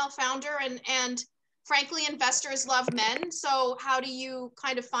female founder, and frankly, investors love men. So how do you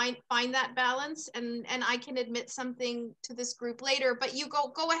kind of find that balance? And I can admit something to this group later, but you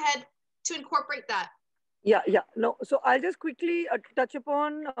go ahead to incorporate that. No, so I'll just quickly touch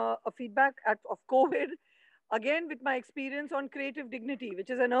upon a feedback of COVID, again, with my experience on creative dignity, which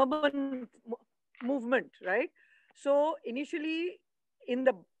is an urban movement, right? So initially, in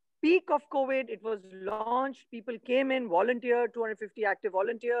the peak of COVID, it was launched, people came in, volunteered, 250 active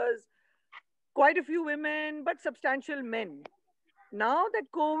volunteers, quite a few women, but substantial men. Now that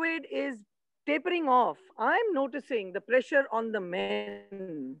COVID is tapering off, I'm noticing the pressure on the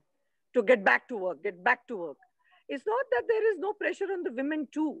men to get back to work. It's not that there is no pressure on the women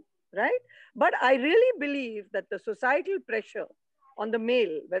too, right? But I really believe that the societal pressure on the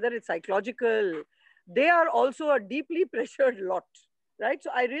male, whether it's psychological, they are also a deeply pressured lot, right? So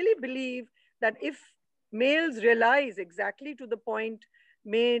I really believe that if males realize exactly to the point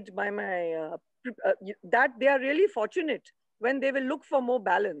made by my, that they are really fortunate when they will look for more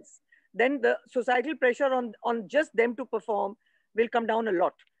balance, then the societal pressure on just them to perform will come down a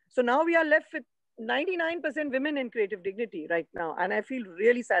lot. So now we are left with 99% women in creative dignity right now. And I feel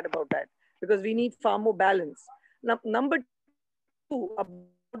really sad about that because we need far more balance. Number two,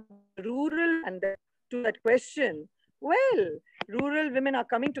 about rural, and then to that question, well, rural women are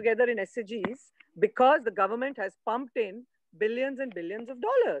coming together in SAGs because the government has pumped in billions and billions of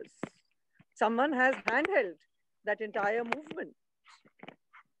dollars. Someone has handheld that entire movement.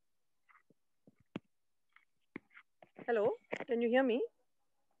 Hello, can you hear me?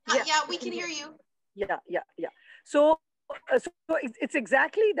 Yeah, we can hear you. Yeah. So it's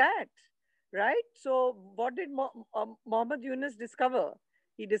exactly that, right? So what did Mohammed Yunus discover?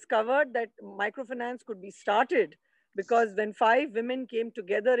 He discovered that microfinance could be started because when 5 women came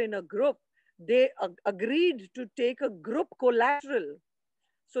together in a group, they agreed to take a group collateral.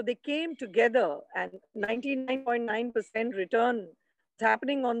 So they came together, and 99.9% return was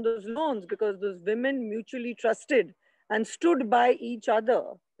happening on those loans because those women mutually trusted and stood by each other,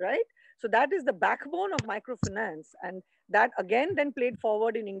 right? So that is the backbone of microfinance. And that again then played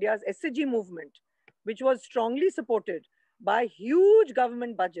forward in India's SAG movement, which was strongly supported by huge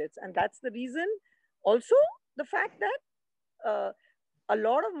government budgets. And that's the reason also the fact that a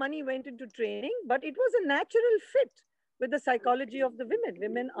lot of money went into training, but it was a natural fit with the psychology of the women.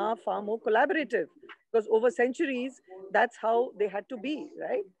 Women are far more collaborative because over centuries, that's how they had to be,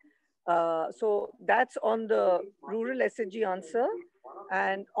 right? So that's on the rural SAG answer.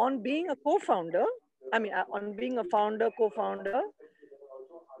 And on being a co-founder, on being a founder, co-founder,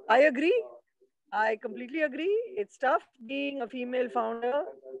 I agree. I completely agree. It's tough being a female founder.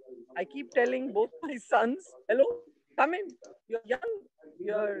 I keep telling both my sons, hello, come in. You're young,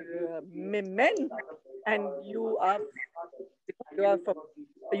 you're men, and you are from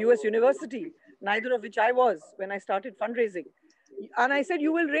a US university, neither of which I was when I started fundraising. And I said,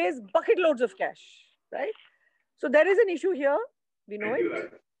 you will raise bucket loads of cash, right? So there is an issue here. We know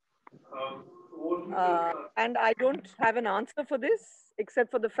it. And I don't have an answer for this,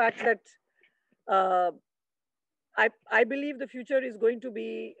 except for the fact that I believe the future is going to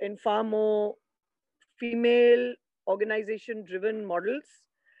be in far more female organization driven models,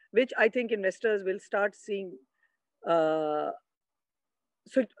 which I think investors will start seeing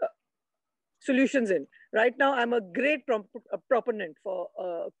solutions in. Right now, I'm a great proponent for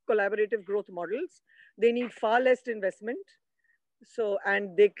collaborative growth models. They need far less investment, so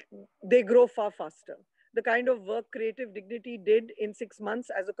and they grow far faster. The kind of work Creative Dignity did in 6 months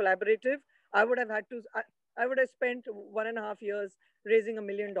as a collaborative, I would have had to. I would have spent 1.5 years raising $1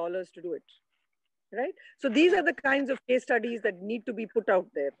 million to do it. Right. So these are the kinds of case studies that need to be put out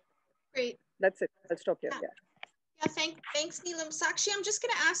there. Great. That's it. I'll stop here. Yeah, thanks, Neelam. Sakshi, I'm just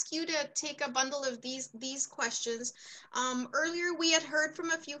going to ask you to take a bundle of these questions. Earlier, we had heard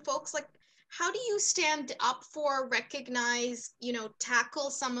from a few folks, like, how do you stand up for, recognize, tackle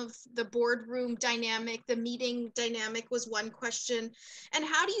some of the boardroom dynamic? The meeting dynamic was one question. And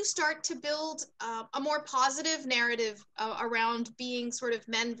how do you start to build a more positive narrative around being sort of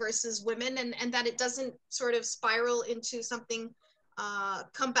men versus women, and that it doesn't sort of spiral into something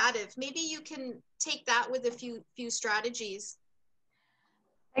combative? Maybe you can take that with a few strategies.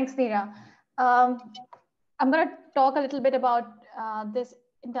 Thanks, Neera. I'm going to talk a little bit about this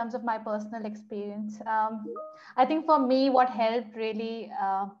in terms of my personal experience. I think for me, what helped really,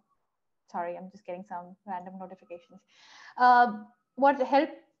 sorry, I'm just getting some random notifications. What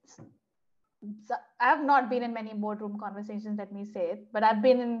helped, I have not been in many boardroom conversations, let me say it, but I've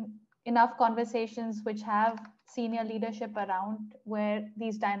been in enough conversations which have senior leadership around where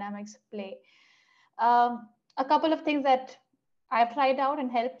these dynamics play. A couple of things that I've tried out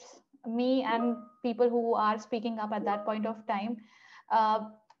and helps me and people who are speaking up at that point of time.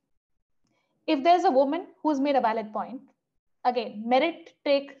 If there's a woman who's made a valid point, again, merit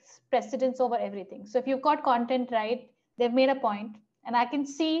takes precedence over everything. So if you've got content right, they've made a point, and I can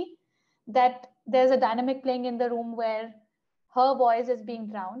see that there's a dynamic playing in the room where her voice is being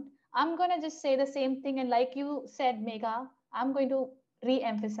drowned. I'm going to just say the same thing. And like you said, Megha, I'm going to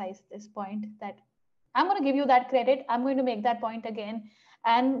re-emphasize this point that I'm going to give you that credit. I'm going to make that point again.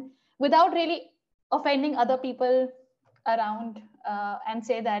 And without really offending other people around and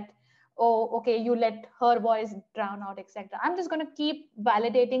say that, oh, okay, you let her voice drown out, etc. I'm just going to keep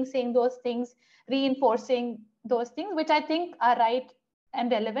validating, saying those things, reinforcing those things, which I think are right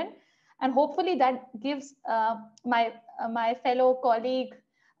and relevant. And hopefully that gives my fellow colleague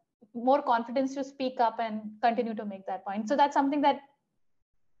more confidence to speak up and continue to make that point. So that's something that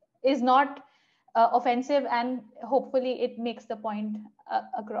is not offensive, and hopefully it makes the point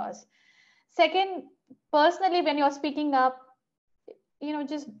across. Second, personally, when you're speaking up,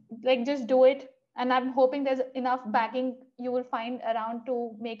 just do it. And I'm hoping there's enough backing you will find around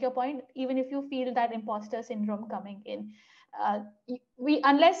to make your point, even if you feel that imposter syndrome coming in.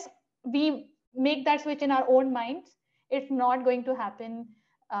 Unless we make that switch in our own minds, it's not going to happen.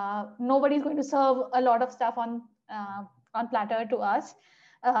 Nobody's going to serve a lot of stuff on platter to us,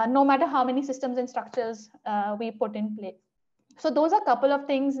 no matter how many systems and structures we put in place. So those are a couple of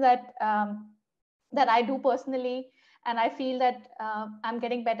things that that I do personally, and I feel that I'm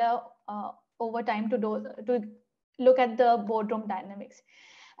getting better over time to look at the boardroom dynamics.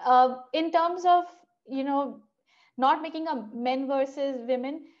 In terms of not making a men versus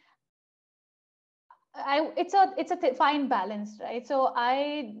women, it's a fine balance, right? So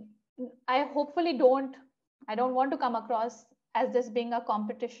I hopefully I don't want to come across as this being a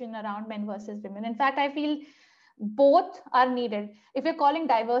competition around men versus women. In fact, I feel both are needed. If you're calling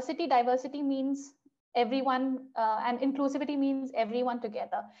diversity means everyone, and inclusivity means everyone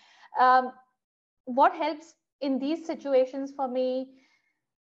together. What helps in these situations for me,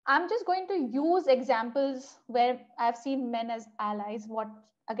 I'm just going to use examples where I've seen men as allies. What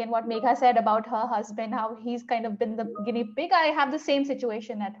Megha said about her husband, how he's kind of been the guinea pig. I have the same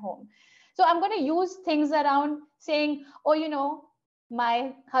situation at home. So I'm going to use things around saying, oh,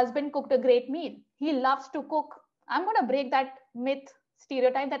 my husband cooked a great meal. He loves to cook. I'm going to break that myth,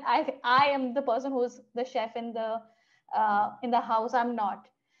 stereotype that I am the person who's the chef in the house. I'm not.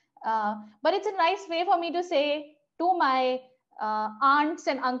 But it's a nice way for me to say to my aunts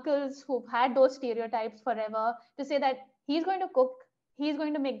and uncles who've had those stereotypes forever, to say that he's going to cook, he's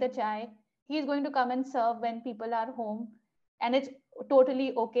going to make the chai, he's going to come and serve when people are home, and it's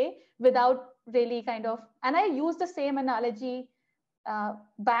totally okay, without really and I use the same analogy,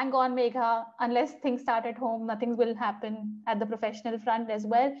 bang on, Megha, unless things start at home, nothing will happen at the professional front as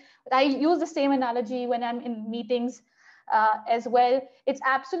well. But I use the same analogy when I'm in meetings as well. It's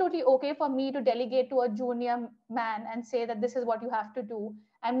absolutely okay for me to delegate to a junior man and say that this is what you have to do,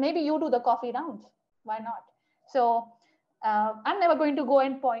 and maybe you do the coffee rounds. Why not? So I'm never going to go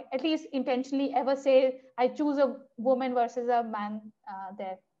and point, at least intentionally, ever say I choose a woman versus a man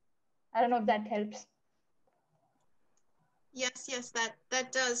there. I don't know if that helps. Yes,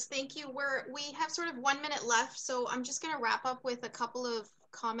 that does. Thank you. We have sort of 1 minute left, so I'm just going to wrap up with a couple of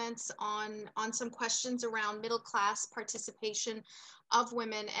comments on some questions around middle class participation of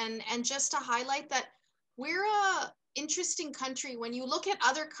women, and just to highlight that we're a interesting country. When you look at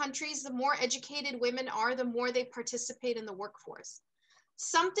other countries, the more educated women are, the more they participate in the workforce.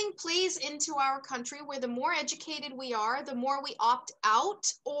 Something plays into our country where the more educated we are, the more we opt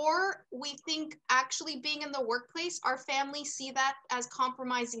out, or we think actually being in the workplace, our families see that as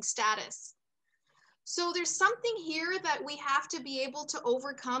compromising status. So there's something here that we have to be able to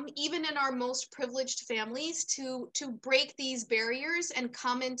overcome, even in our most privileged families, to break these barriers and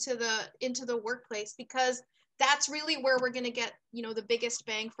come into the workplace, because that's really where we're going to get, the biggest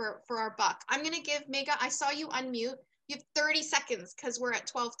bang for our buck. I'm going to give Megha, I saw you unmute. You have 30 seconds because we're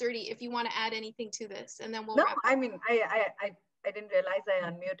at 12:30 if you want to add anything to this, and then we'll wrap up. I mean, I didn't realize I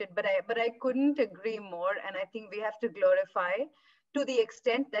unmuted, but I couldn't agree more. And I think we have to glorify, to the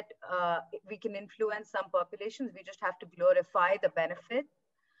extent that we can influence some populations, we just have to glorify the benefit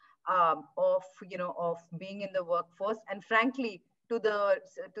of being in the workforce. And frankly, to the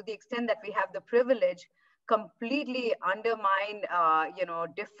extent that we have the privilege, completely undermine,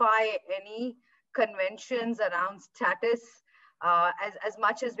 defy any conventions around status as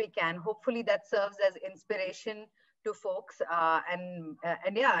much as we can. Hopefully that serves as inspiration to folks, and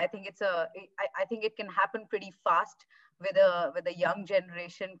yeah, I think I think it can happen pretty fast with a young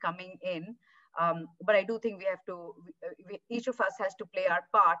generation coming in. But I do think we have to, each of us has to play our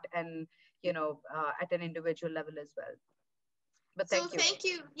part, and at an individual level as well. But thank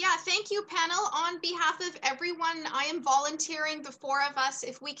you. Yeah, thank you, panel. On behalf of everyone, I am volunteering, the four of us,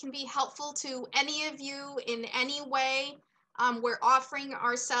 if we can be helpful to any of you in any way. We're offering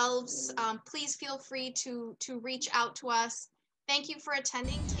ourselves. Please feel free to reach out to us. Thank you for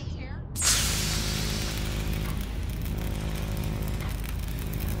attending.